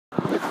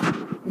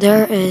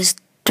There is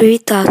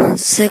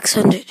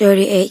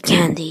 3,638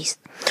 candies.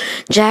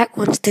 Jack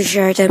wants to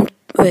share them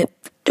with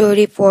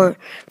 34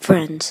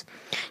 friends.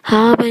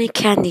 How many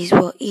candies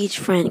will each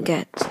friend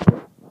get?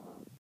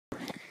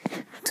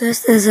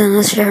 This isn't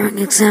a sharing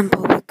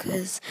example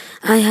because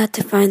I had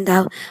to find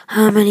out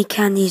how many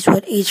candies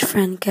would each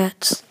friend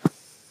get.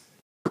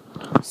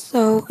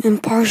 So in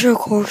partial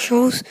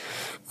quotients,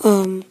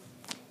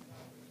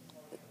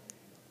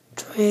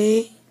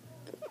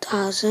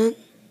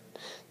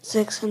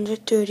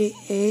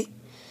 3,638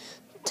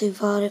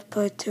 divided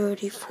by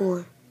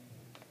 34.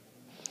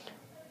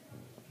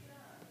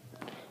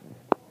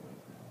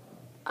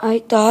 I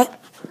thought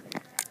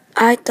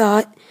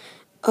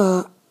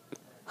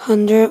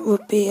 100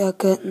 would be a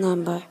good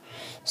number,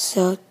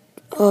 so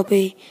it'll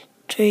be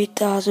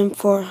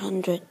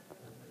 3,400.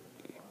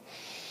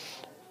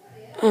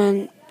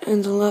 And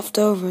the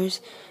leftovers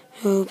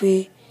will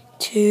be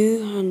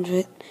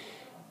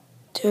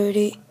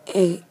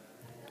 238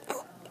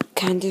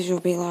 candies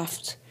will be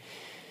left.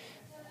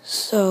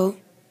 So,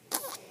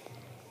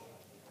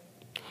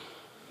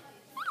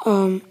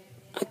 I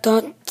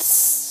thought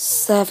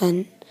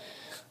 7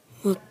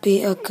 would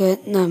be a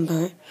good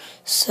number,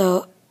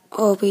 so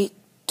it'll be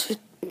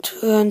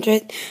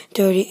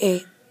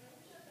 238.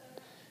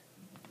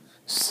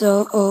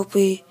 So it'll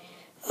be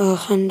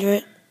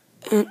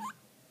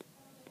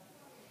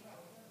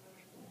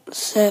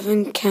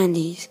 107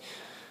 candies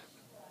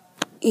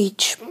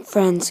each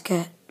friends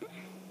get.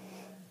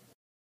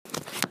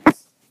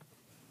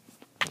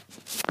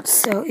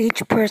 So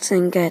each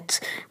person gets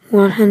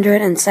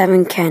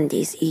 107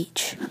 candies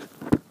each.